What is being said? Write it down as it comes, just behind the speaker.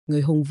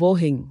Người hùng vô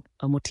hình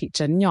ở một thị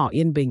trấn nhỏ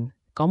yên bình,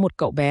 có một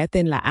cậu bé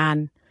tên là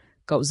An.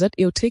 Cậu rất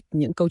yêu thích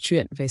những câu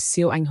chuyện về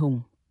siêu anh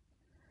hùng.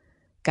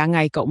 Cả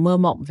ngày cậu mơ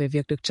mộng về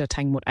việc được trở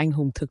thành một anh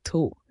hùng thực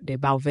thụ để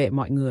bảo vệ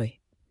mọi người.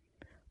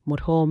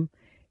 Một hôm,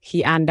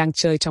 khi An đang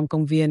chơi trong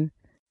công viên,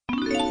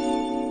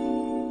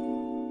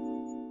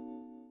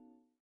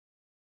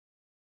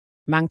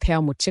 mang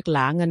theo một chiếc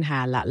lá ngân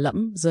hà lạ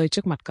lẫm rơi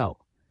trước mặt cậu.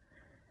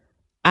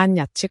 An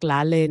nhặt chiếc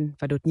lá lên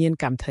và đột nhiên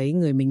cảm thấy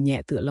người mình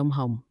nhẹ tựa lông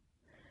hồng.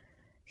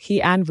 Khi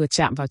An vừa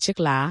chạm vào chiếc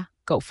lá,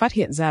 cậu phát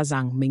hiện ra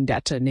rằng mình đã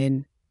trở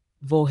nên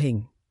vô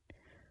hình.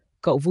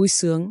 Cậu vui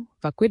sướng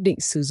và quyết định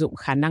sử dụng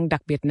khả năng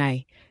đặc biệt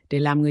này để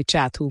làm người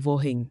trả thù vô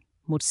hình,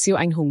 một siêu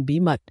anh hùng bí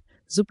mật,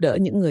 giúp đỡ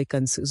những người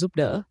cần sự giúp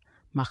đỡ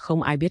mà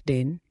không ai biết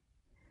đến.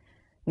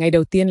 Ngày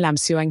đầu tiên làm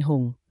siêu anh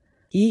hùng,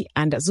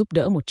 An đã giúp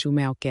đỡ một chú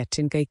mèo kẹt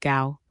trên cây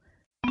cao.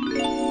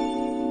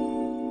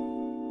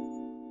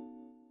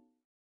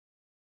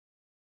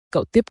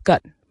 Cậu tiếp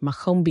cận mà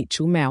không bị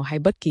chú mèo hay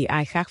bất kỳ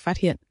ai khác phát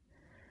hiện.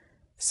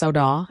 Sau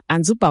đó,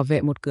 An giúp bảo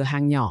vệ một cửa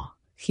hàng nhỏ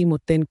khi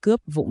một tên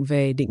cướp vụng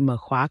về định mở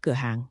khóa cửa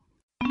hàng.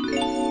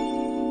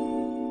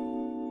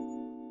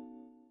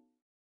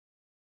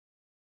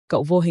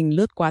 Cậu vô hình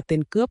lướt qua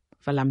tên cướp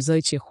và làm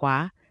rơi chìa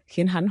khóa,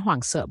 khiến hắn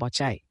hoảng sợ bỏ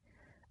chạy.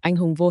 Anh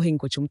hùng vô hình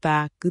của chúng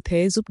ta cứ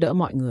thế giúp đỡ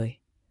mọi người.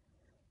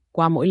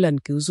 Qua mỗi lần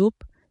cứu giúp,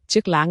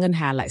 chiếc lá ngân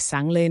hà lại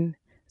sáng lên,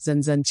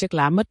 dần dần chiếc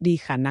lá mất đi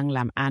khả năng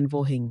làm An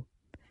vô hình.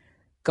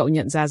 Cậu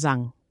nhận ra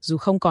rằng, dù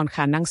không còn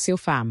khả năng siêu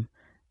phàm,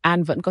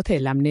 An vẫn có thể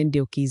làm nên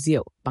điều kỳ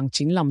diệu bằng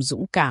chính lòng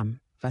dũng cảm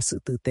và sự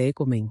tử tế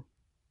của mình.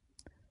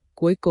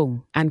 Cuối cùng,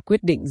 An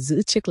quyết định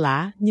giữ chiếc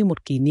lá như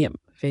một kỷ niệm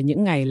về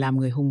những ngày làm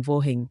người hùng vô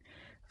hình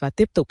và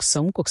tiếp tục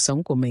sống cuộc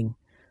sống của mình,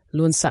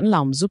 luôn sẵn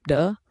lòng giúp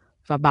đỡ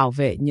và bảo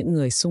vệ những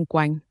người xung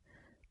quanh,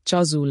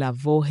 cho dù là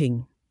vô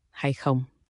hình hay không.